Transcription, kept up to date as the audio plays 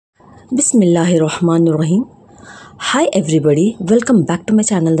Bismillahirrahmanirrahim. Hi everybody, welcome back to my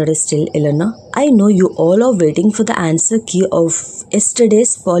channel that is still Elena. I know you all are waiting for the answer key of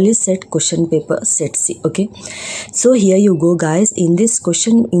yesterday's Polycet question paper set C. Okay, so here you go guys. In this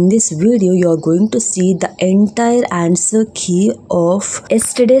video you are going to see the entire answer key of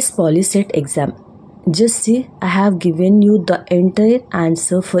yesterday's Polycet exam. Just see, I have given you the entire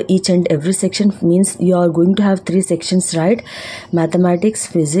answer for each and every section. Means you are going to have 3 sections, right? Mathematics,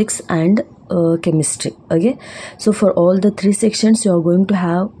 physics and chemistry. Okay, so for all the 3 sections you are going to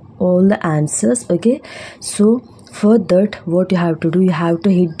have all the answers. Okay, so for that what you have to do, you have to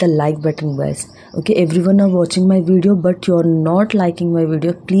hit the like button guys. Okay, everyone are watching my video but you are not liking my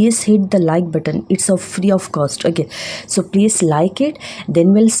video, please hit the like button. It's free of cost. Okay, so please like it,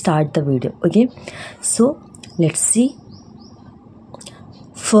 then we'll start the video. Okay, so let's see.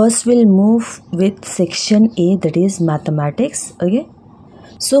 First we'll move with section A, that is mathematics. Okay,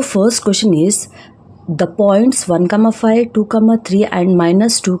 so first question is, the points 1, 5, 2, 3 and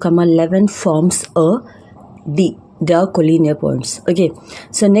 -2, 11 forms a D. They are collinear points. Okay,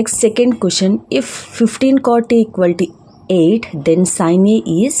 so next second question, if 15 cot A equal to 8, then sin A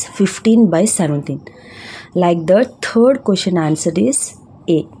is 15 by 17. Like the third question answer is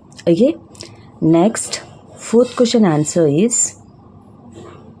A. Okay, next fourth question answer is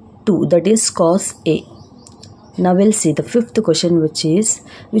 2, that is cos A. Now we'll see the fifth question, which is,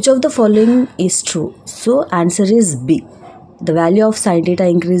 which of the following is true? So answer is B. The value of sin theta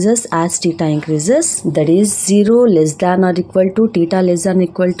increases as theta increases, that is 0 less than or equal to theta less than or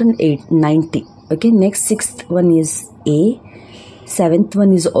equal to 90. Okay, next sixth one is A, seventh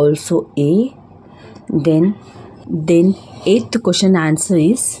one is also A, then eighth question answer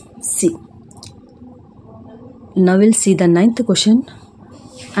is C. Now we'll see the ninth question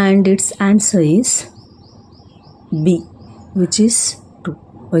and its answer is B, which is 2.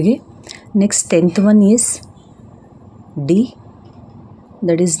 Okay, next 10th one is D,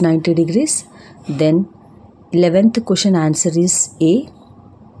 that is 90 degrees. Then 11th question answer is A.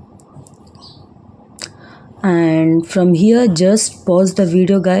 And from here just pause the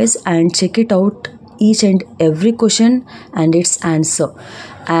video guys and check it out, each and every question and its answer,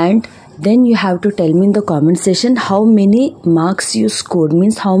 and then you have to tell me in the comment section how many marks you scored,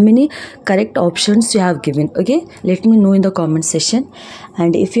 means how many correct options you have given. Okay, let me know in the comment section.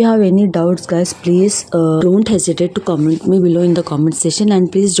 And if you have any doubts guys, please don't hesitate to comment me below in the comment section,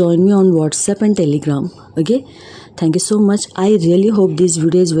 and please join me on WhatsApp and Telegram. Okay, thank you so much. I really hope this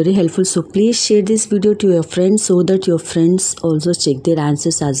video is very helpful, so please share this video to your friends so that your friends also check their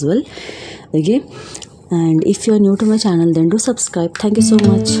answers as well. Okay, and if you are new to my channel, then do subscribe. Thank you so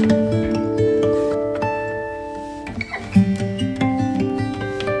much.